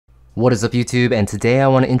What is up YouTube, and today I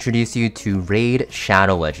want to introduce you to Raid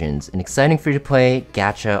Shadow Legends, an exciting free-to-play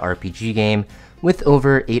gacha RPG game with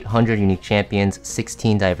over 800 unique champions,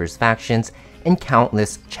 16 diverse factions, and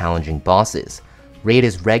countless challenging bosses. Raid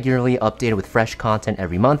is regularly updated with fresh content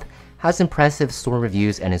every month, has impressive store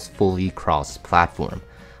reviews, and is fully cross-platform.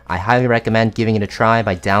 I highly recommend giving it a try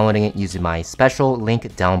by downloading it using my special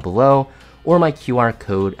link down below or my QR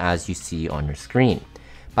code as you see on your screen.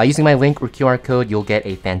 By using my link or QR code, you'll get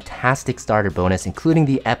a fantastic starter bonus, including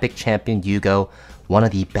the epic champion Uugo, one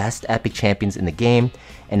of the best epic champions in the game,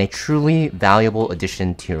 and a truly valuable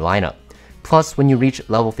addition to your lineup. Plus, when you reach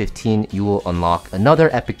level 15, you will unlock another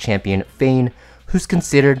epic champion, Fayne, who's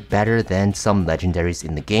considered better than some legendaries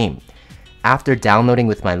in the game. After downloading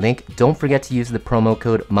with my link, don't forget to use the promo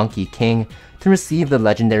code MonkeyKing to receive the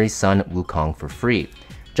legendary Sun Wukong for free.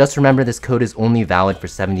 Just remember, this code is only valid for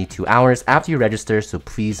 72 hours after you register, so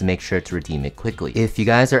please make sure to redeem it quickly. If you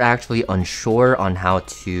guys are actually unsure on how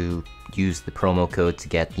to use the promo code to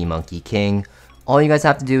get the Monkey King, all you guys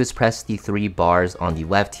have to do is press the 3 bars on the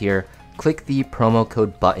left here, click the promo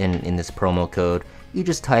code button in this promo code, you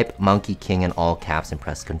just type Monkey King in all caps and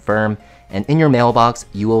press confirm, and in your mailbox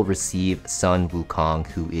you will receive Sun Wukong,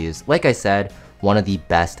 who is, like I said, one of the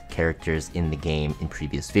best characters in the game in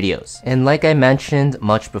previous videos. And like I mentioned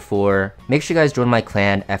much before, make sure you guys join my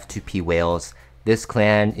clan, F2P Wales. This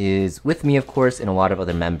clan is with me, of course, and a lot of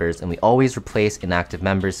other members, and we always replace inactive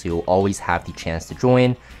members, so you'll always have the chance to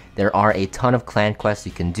join. There are a ton of clan quests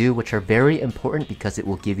you can do, which are very important because it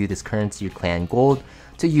will give you this currency or clan gold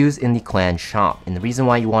to use in the clan shop. And the reason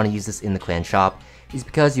why you want to use this in the clan shop is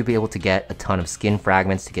because you'll be able to get a ton of skin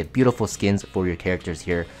fragments to get beautiful skins for your characters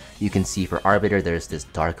here. You can see for Arbiter, there's this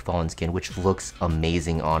Dark Fallen skin, which looks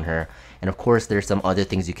amazing on her. And of course, there's some other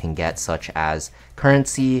things you can get, such as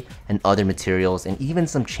currency and other materials, and even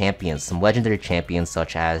some champions, some legendary champions,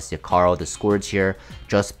 such as Yakaro the Scourge here,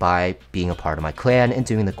 just by being a part of my clan and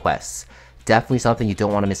doing the quests. Definitely something you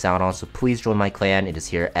don't want to miss out on, so please join my clan. It is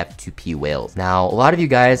here, F2P Wales. Now, a lot of you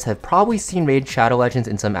guys have probably seen Raid Shadow Legends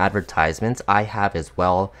in some advertisements. I have as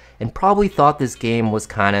well, and probably thought this game was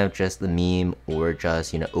kind of just the meme or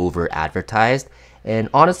just, over advertised. And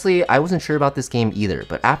honestly, I wasn't sure about this game either,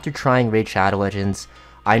 but after trying Raid Shadow Legends,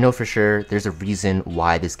 I know for sure there's a reason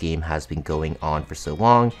why this game has been going on for so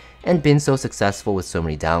long and been so successful with so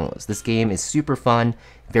many downloads. This game is super fun,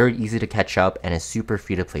 very easy to catch up, and is super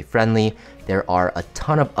free-to-play friendly. There are a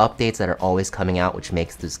ton of updates that are always coming out, which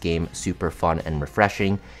makes this game super fun and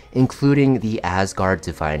refreshing, including the Asgard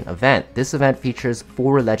Divine event. This event features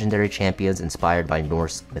 4 legendary champions inspired by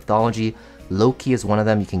Norse mythology. Loki is one of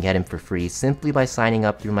them. You can get him for free simply by signing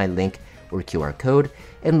up through my link or QR code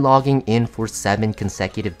and logging in for 7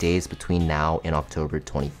 consecutive days between now and October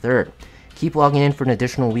 23rd. Keep logging in for an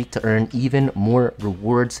additional week to earn even more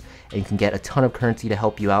rewards, and you can get a ton of currency to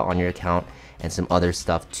help you out on your account and some other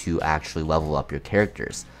stuff to actually level up your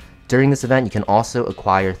characters. During this event, you can also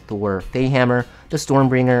acquire Thor Feyhammer, the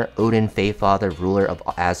Stormbringer, Odin Feyfather, ruler of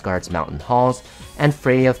Asgard's mountain halls, and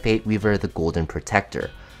Freya Fateweaver, the Golden Protector.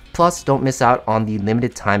 Plus, don't miss out on the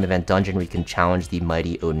limited time event dungeon where you can challenge the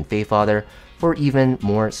mighty Odin Feyfather for even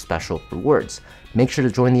more special rewards. Make sure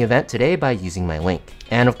to join the event today by using my link.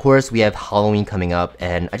 And of course, we have Halloween coming up,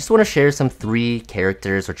 and I just want to share some 3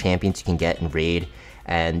 characters or champions you can get in Raid.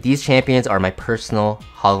 And these champions are my personal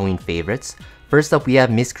Halloween favorites. First up, we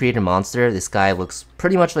have Miscreated Monster. This guy looks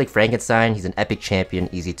pretty much like Frankenstein. He's an epic champion,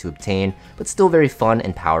 easy to obtain, but still very fun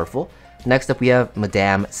and powerful. Next up, we have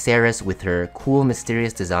Madame Ceres with her cool,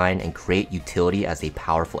 mysterious design and great utility as a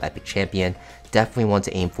powerful epic champion. Definitely one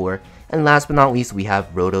to aim for. And last but not least, we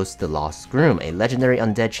have Rhodos the Lost Groom, a legendary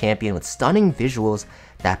undead champion with stunning visuals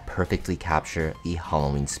that perfectly capture the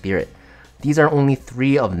Halloween spirit. These are only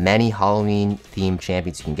 3 of many Halloween-themed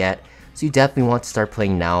champions you can get, so you definitely want to start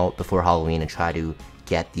playing now before Halloween and try to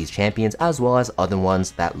get these champions as well as other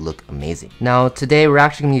ones that look amazing. Now today we're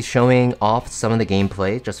actually going to be showing off some of the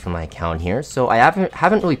gameplay just from my account here. So I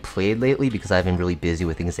haven't really played lately because I've been really busy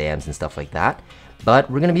with exams and stuff like that.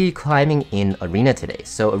 But we're going to be climbing in Arena today.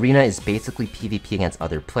 So Arena is basically PvP against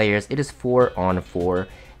other players. It is 4 on 4,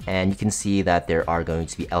 and you can see that there are going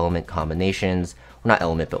to be element combinations, well, not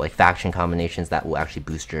element, but like faction combinations that will actually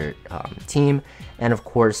boost your team. And of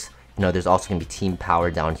course, there's also going to be team power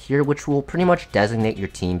down here, which will pretty much designate your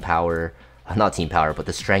team power, not team power, but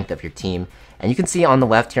the strength of your team. And you can see on the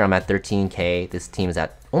left here, I'm at 13k. This team is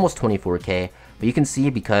at almost 24k. But you can see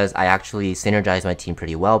because I actually synergize my team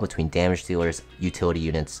pretty well between damage dealers, utility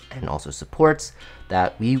units, and also supports,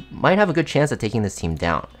 that we might have a good chance at taking this team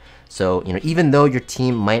down. So, even though your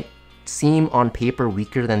team might seem on paper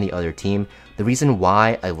weaker than the other team, The reason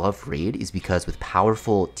why I love Raid is because with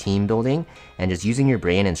powerful team building and just using your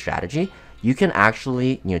brain and strategy, you can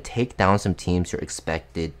actually, take down some teams you're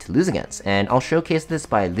expected to lose against. And I'll showcase this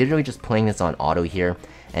by literally just playing this on auto here.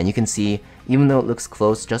 And you can see, even though it looks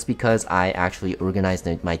close, just because I actually organized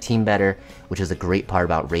my team better, which is a great part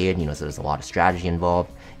about Raid, so there's a lot of strategy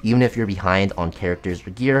involved. Even if you're behind on characters or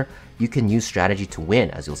gear, you can use strategy to win,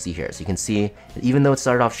 as you'll see here. So you can see, even though it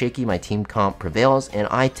started off shaky, my team comp prevails, and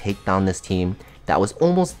I take down this team that was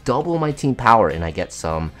almost double my team power, and I get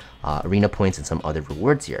some arena points and some other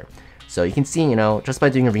rewards here. So you can see, just by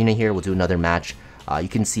doing arena here, we'll do another match. You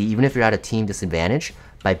can see, even if you're at a team disadvantage,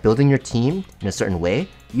 by building your team in a certain way,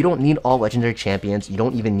 you don't need all legendary champions, you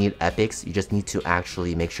don't even need epics, you just need to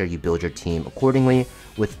actually make sure you build your team accordingly.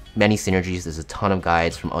 With many synergies, there's a ton of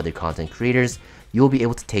guides from other content creators. You'll be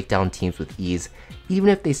able to take down teams with ease, even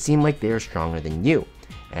if they seem like they're stronger than you.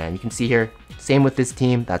 And you can see here, same with this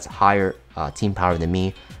team that's higher team power than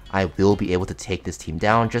me, I will be able to take this team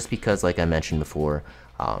down just because, like I mentioned before,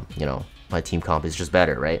 my team comp is just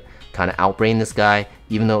better, right? Kind of outbrain this guy,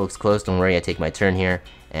 even though it looks close, don't worry, I take my turn here,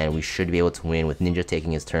 and we should be able to win with Ninja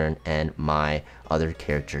taking his turn and my other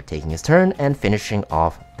character taking his turn and finishing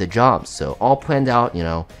off the job. So all planned out,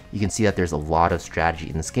 you can see that there's a lot of strategy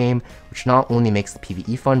in this game, which not only makes the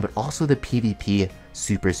PvE fun, but also the PvP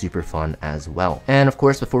super fun as well. And of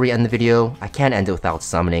course, before we end the video, I can't end it without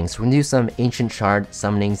summoning. So we're gonna do some Ancient Shard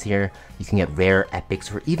summonings here. You can get rare, epics,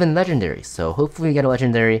 or even legendary. So hopefully we get a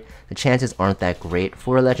legendary. The chances aren't that great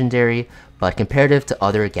for a legendary, but comparative to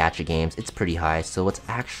other gacha games, it's pretty high. So let's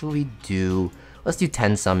actually let's do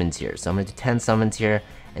 10 summons here. So I'm gonna do 10 summons here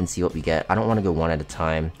and see what we get. I don't wanna go one at a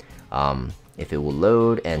time. If it will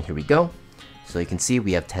load, and here we go. So you can see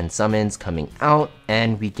we have 10 summons coming out,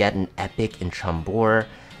 and we get an epic in Chambor,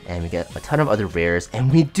 and we get a ton of other rares, and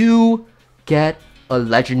we do get a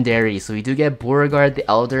legendary. So we do get Beauregard the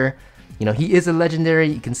Elder. He is a legendary.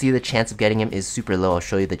 You can see the chance of getting him is super low. I'll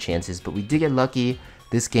show you the chances, but we did get lucky.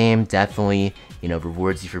 This game definitely,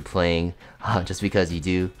 rewards you for playing just because you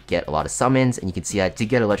do get a lot of summons, and you can see I did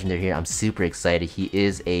get a legendary here. I'm super excited. He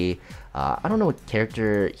is I don't know what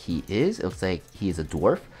character he is. It looks like he is a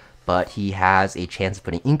dwarf, but he has a chance of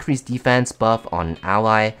putting increased defense buff on an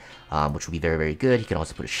ally, which will be very good. He can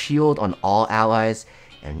also put a shield on all allies,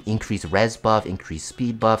 and increase res buff, increase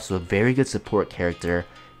speed buff, so a very good support character.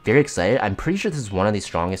 Very excited. I'm pretty sure this is one of the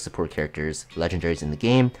strongest support characters, legendaries in the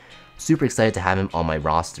game. Super excited to have him on my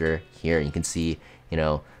roster here. You can see,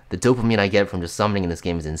 the dopamine I get from just summoning in this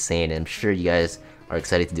game is insane, and I'm sure you guys are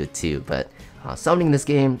excited to do it too. But summoning in this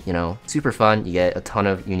game, super fun. You get a ton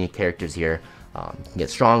of unique characters here. You can get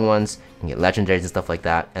strong ones, you can get legendaries and stuff like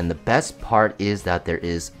that. And the best part is that there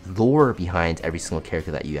is lore behind every single character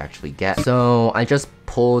that you actually get. So I just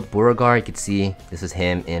pulled Beauregard. You can see this is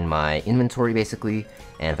him in my inventory basically.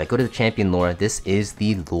 And if I go to the champion lore, this is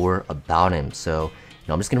the lore about him. So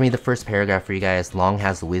I'm just gonna read the first paragraph for you guys. Long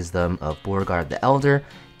has the wisdom of Beauregard the Elder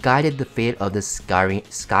guided the fate of the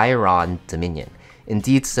Skyron Dominion.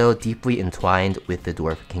 Indeed, so deeply entwined with the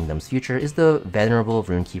Dwarf Kingdom's future is the venerable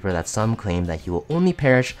runekeeper that some claim that he will only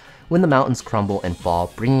perish when the mountains crumble and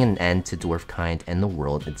fall, bringing an end to dwarfkind and the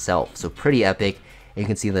world itself. So pretty epic. And you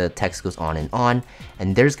can see the text goes on,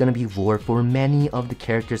 and there's going to be lore for many of the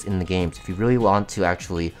characters in the game. So if you really want to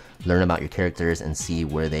actually learn about your characters and see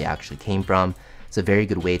where they actually came from, it's a very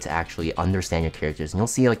good way to actually understand your characters. And you'll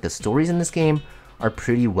see like the stories in this game are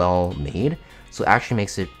pretty well made, so it actually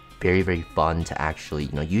makes it very fun to actually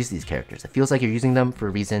use these characters. It feels like you're using them for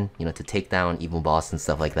a reason, to take down evil boss and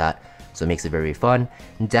stuff like that. So it makes it very fun,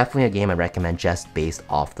 and definitely a game I recommend just based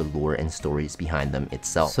off the lore and stories behind them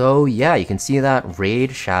itself. So yeah, you can see that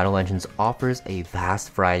Raid Shadow Legends offers a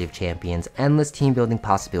vast variety of champions, endless team building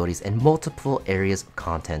possibilities, and multiple areas of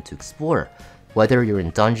content to explore. Whether you're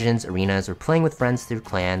in dungeons, arenas, or playing with friends through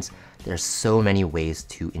clans, there's so many ways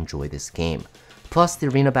to enjoy this game. Plus, the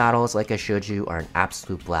arena battles, like I showed you, are an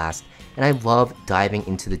absolute blast, and I love diving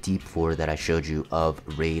into the deep lore that I showed you of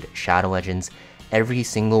Raid Shadow Legends. Every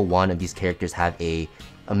single one of these characters have a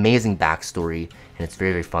amazing backstory, and it's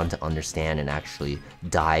very fun to understand and actually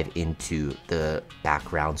dive into the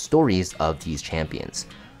background stories of these champions.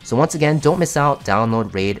 So once again, don't miss out.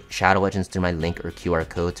 Download Raid Shadow Legends through my link or QR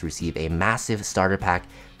code to receive a massive starter pack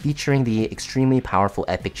featuring the extremely powerful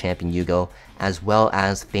epic champion Uugo, as well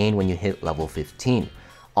as Fayne when you hit level 15.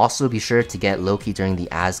 Also be sure to get Loki during the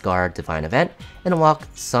Asgard Divine event, and unlock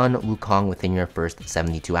Sun Wukong within your first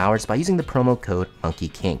 72 hours by using the promo code Monkey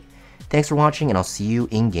King. Thanks for watching, and I'll see you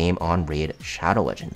in-game on Raid Shadow Legends.